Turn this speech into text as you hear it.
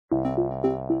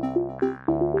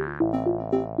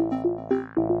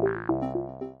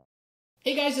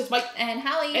Hey guys, it's Mike. And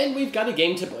Hallie. And we've got a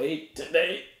game to play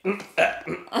today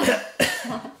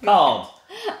called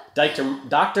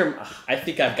Doctor. I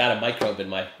think I've got a microbe in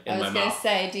my mouth. I was going to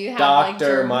say, do you have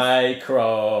Doctor like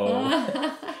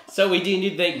Microbe. So we do need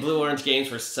to thank Blue Orange Games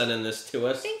for sending this to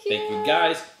us. Thank you. Thank you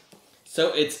guys.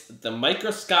 So it's the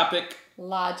microscopic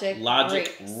Logic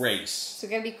race. So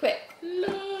we're going to be quick.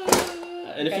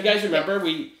 And if you guys remember,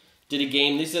 we did a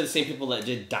game. These are the same people that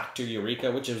did Dr.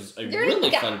 Eureka, which was a really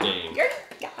fun game. Eureka!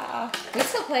 We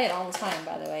still play it all the time,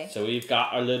 by the way. So we've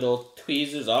got our little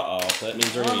tweezers. Uh-oh. So that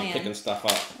means we're going to be picking stuff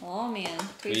up. Oh, man.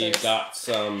 Tweezers. We've got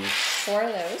some... 4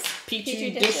 of those.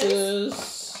 Petri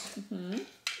dishes. Mm-hmm.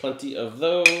 Plenty of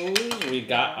those. We've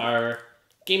got our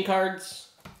game cards.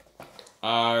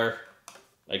 Our...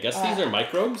 I guess these are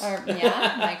microbes.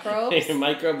 Microbes.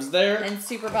 Microbes there. And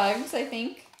super bugs, I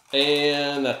think.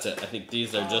 And that's it. I think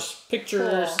these are just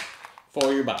pictures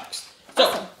for your box.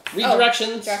 So, read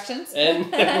directions. And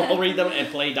we'll read them and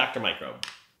play Dr. Microbe.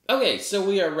 Okay, so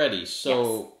we are ready.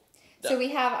 So, so we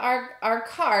have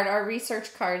our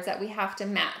research cards that we have to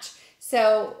match.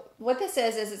 So what this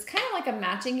is it's kind of like a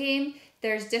matching game.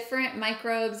 There's different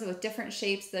microbes with different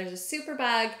shapes. There's a super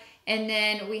bug. And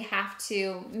then we have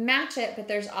to match it, but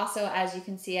there's also, as you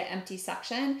can see, an empty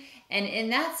section. And in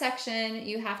that section,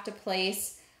 you have to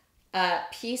place a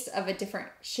piece of a different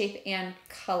shape and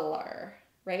color,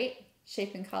 right?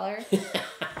 Shape and color.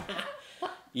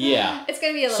 Yeah. It's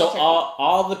going to be a little tricky.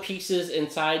 all the pieces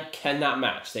inside cannot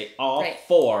match. They all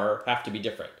 4 have to be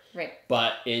different. Right.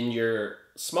 But in your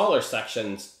smaller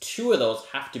sections, 2 of those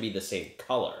have to be the same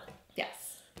color.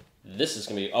 Yes. This is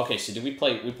going to be... Okay, so we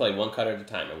played one card at a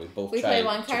time, and we both tried play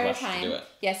one card to at a rush time. to do it.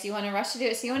 Yes, you want to rush to do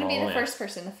it. So you want to be the first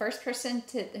person. The first person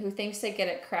who thinks they get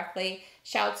it correctly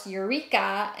shouts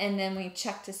Eureka, and then we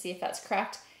check to see if that's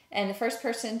correct. And the first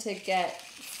person to get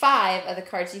 5 of the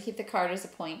cards, you keep the card as a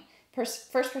point.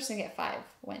 First person to get 5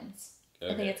 wins.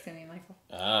 Okay. I think it's going to be Michael.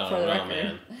 Oh, for the record.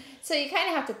 Man. So you kind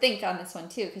of have to think on this one,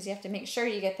 too, because you have to make sure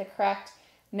you get the correct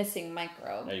missing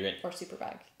microbe. Are you ready? Or super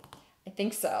bug. I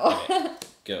think so. Okay.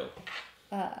 Go.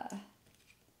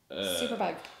 Super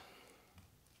bug.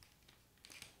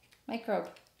 Microbe.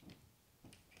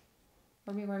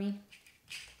 Wormy.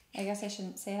 I guess I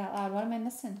shouldn't say it out loud. What am I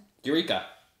missing? Eureka.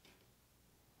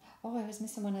 Oh, I was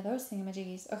missing one of those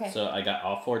thingamajiggies. Okay. So I got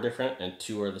all 4 different, and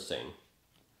 2 are the same.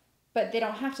 But they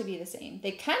don't have to be the same.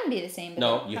 They can be the same. But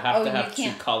no, you have to have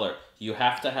 2 color. You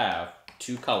have to have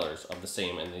 2 colors of the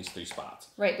same in these 3 spots.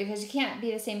 Right, because you can't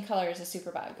be the same color as a super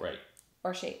bug. Right.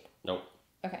 Or shape. Nope.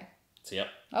 Okay. So yep.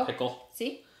 Oh, Pickle.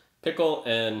 See? Pickle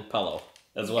and Pello.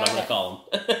 That's what I'm going to call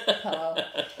them.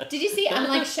 Pello. Did you see? I'm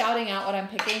like shouting out what I'm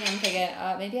picking. I'm thinking,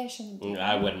 maybe I shouldn't do that.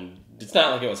 I wouldn't. It's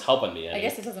not like it was helping me any. I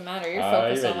guess it doesn't matter. You're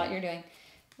focused on what you're doing.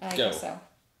 I guess so.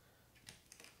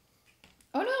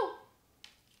 Oh no!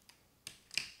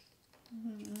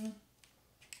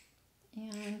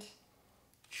 And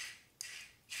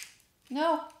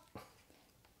no.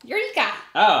 Eureka!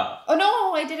 Oh. Oh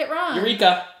no! I did it wrong.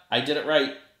 Eureka! I did it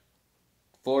right.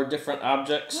 4 different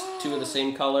objects, 2 of the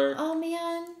same color. Oh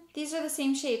man, these are the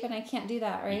same shape, and I can't do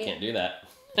that, right? You can't do that.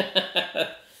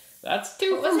 That's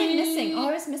 2 What was I missing? Oh,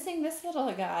 I was missing this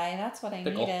little guy. That's what I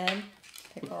needed.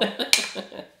 Pickle.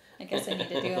 I guess I need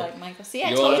to do like Michael. See,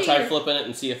 I told you. You want to try flipping it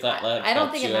and see if that I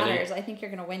don't think it matters. I think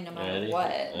you're going to win no matter what.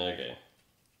 Okay.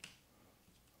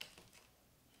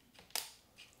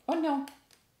 Oh, no.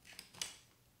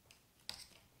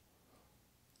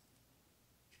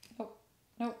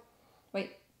 Nope.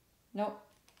 Wait. Nope.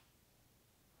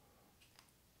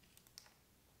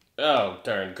 Oh,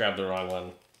 darn. Grabbed the wrong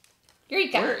one.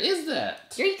 Eureka. Where is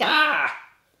that? Eureka. Ah!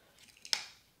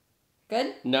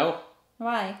 Good? No.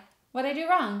 Why? What'd I do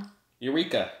wrong?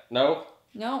 Eureka. No.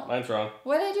 No. Mine's wrong.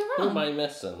 What'd I do wrong? Who am I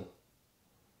missing?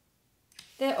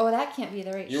 That can't be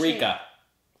the right shape. Eureka.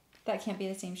 That can't be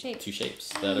the same shape. 2 shapes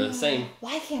that are the same.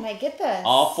 Why can't I get this?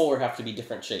 All 4 have to be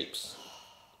different shapes.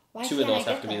 Why 2 of those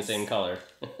have to be the same color.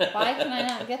 Why can I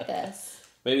not get this?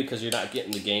 Maybe because you're not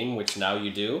getting the game, which now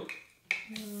you do.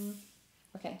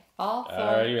 Okay. All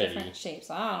 4 different shapes.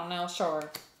 I don't know. Sure.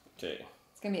 Okay.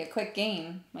 It's going to be a quick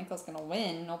game. Michael's going to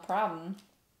win. No problem.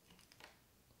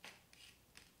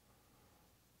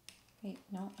 Wait.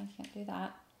 No, I can't do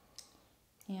that.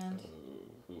 And...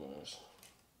 who knows?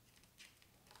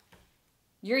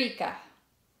 Eureka.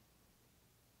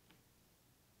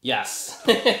 Yes.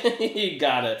 You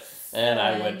got it. And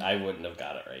I wouldn't have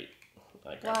got it right.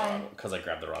 Why? Because I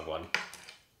grabbed the wrong one.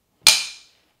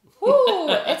 Ooh,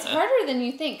 it's harder than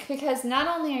you think because not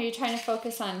only are you trying to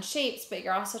focus on shapes, but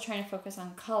you're also trying to focus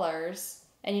on colors.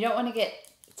 And you don't want to get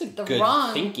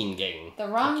wrong thinking game. The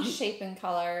wrong shape and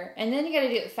color. And then you got to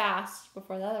do it fast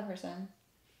before the other person.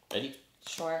 Ready?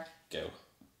 Sure. Go.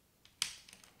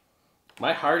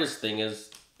 My hardest thing is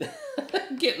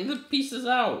getting the pieces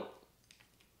out.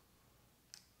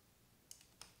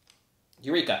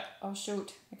 Eureka. Oh,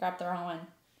 shoot. I grabbed the wrong one.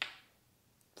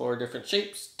 4 different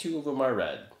shapes. 2 of them are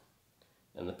red.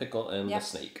 And the pickle and the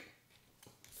snake.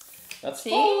 That's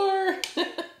 4. I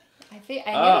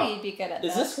knew you'd be good at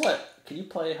this. Is this what? Can you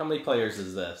play? How many players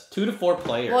is this? 2 to 4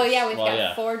 players. Well, yeah, we've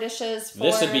got 4 dishes.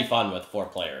 This would be fun with 4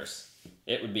 players.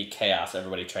 It would be chaos.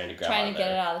 Everybody trying to grab Trying to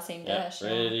get it out of the same dish.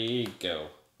 Ready, go.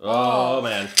 Oh,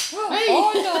 man. Hey.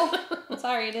 Oh, no.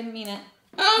 Sorry, I didn't mean it.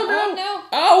 Oh, no.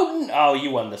 Oh, no. Oh,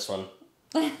 you won this one.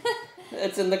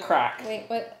 It's in the crack. Wait,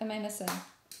 what am I missing?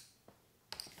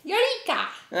 Eureka!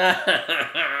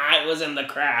 It was in the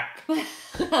crack. Okay,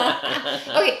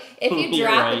 if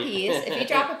you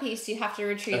drop a piece, you have to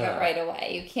retrieve it right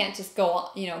away. You can't just go,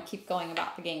 keep going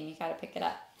about the game. You got to pick it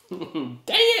up. Dang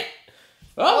it!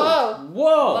 Oh!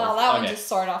 Whoa! Well, that one just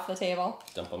soared off the table.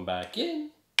 Dump them back in.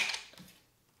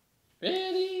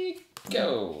 Ready,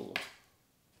 go.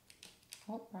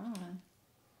 Oh, wrong.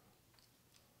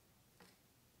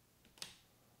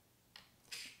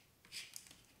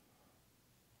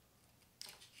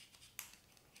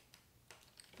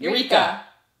 Eureka!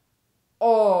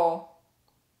 Oh.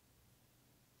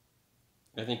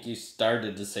 I think you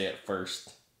started to say it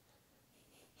first.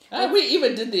 We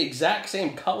even did the exact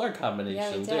same color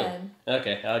combination, too. Yeah, we did.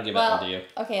 Okay, I'll give that one to you.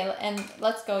 Okay, and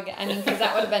let's go again. I mean, because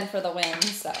that would have been for the win,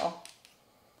 so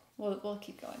we'll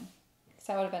keep going. Because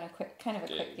that would have been a quick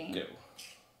game. Go.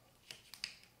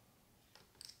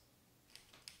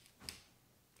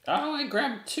 Oh, I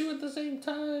grabbed 2 at the same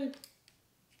time.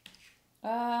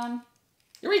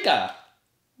 Eureka!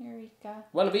 Eureka.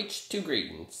 1 of each, 2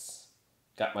 greens.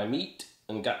 Got my meat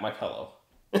and got my pillow.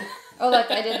 Oh,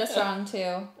 look, I did this wrong,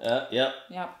 too. Yep.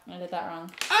 Yep, I did that wrong.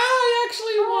 I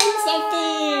actually won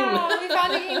something! We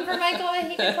found a game for Michael that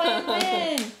he can play and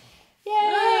win. Yay!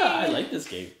 I like this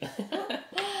game.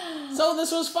 So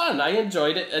this was fun. I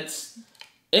enjoyed it.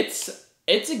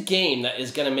 It's a game that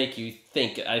is going to make you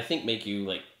think. I think make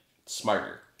you,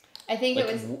 smarter. I think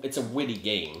it's a witty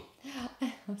game.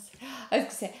 I was going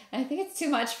to say, I think it's too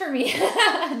much for me.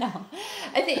 No.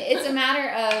 I think it's a matter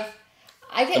of...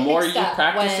 The more you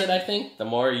practice it, I think, the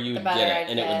more you get it,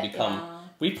 and it would become... Yeah.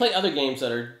 We play other games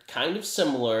that are kind of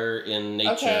similar in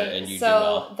nature, and you do So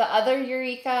well. the other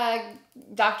Eureka,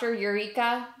 Dr.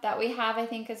 Eureka that we have, I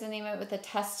think is the name of it, with the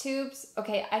test tubes.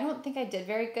 Okay, I don't think I did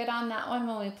very good on that one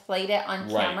when we played it on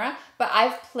camera, but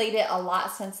I've played it a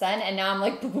lot since then, and now I'm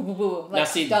like, boo, boo, boo, boo, like, now,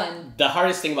 see, done. The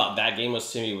hardest thing about that game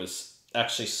to me was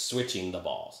actually switching the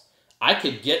balls. I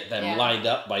could get them lined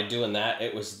up by doing that.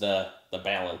 It was the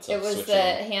balance of switching. It was the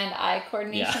hand-eye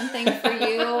coordination thing for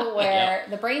you, where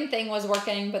the brain thing was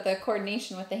working, but the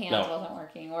coordination with the hands wasn't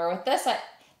working. Or with this,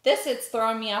 it's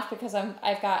throwing me off because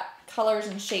I've got colors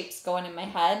and shapes going in my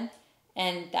head,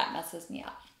 and that messes me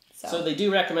up. So they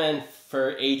do recommend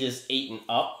for ages 8 and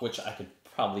up, which I could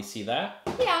probably see that.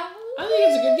 Yeah. I think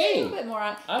it's a good game. A little bit more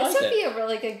on. This would be a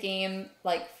really good game,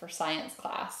 for science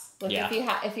class.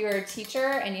 If you were a teacher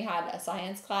and you had a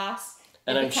science class.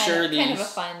 And I'm sure these kind of a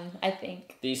fun, I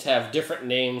think. These have different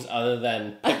names other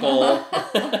than pickle.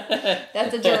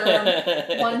 That's a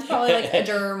germ. One's probably a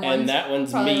germ. And that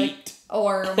one's meat.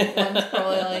 Or one's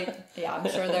probably I'm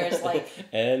sure there's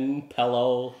and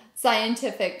pillow.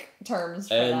 Scientific terms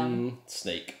for them. And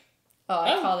snake. Oh,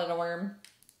 I called it a worm.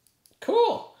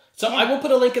 Cool. So I will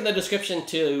put a link in the description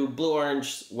to Blue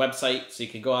Orange's website, so you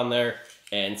can go on there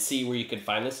and see where you can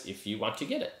find this if you want to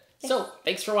get it. Yes. So,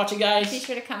 thanks for watching, guys. Be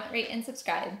sure to comment, rate, and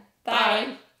subscribe. Bye.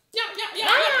 Bye.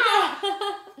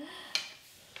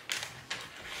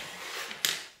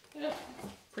 Yeah,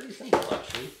 pretty simple,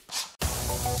 actually.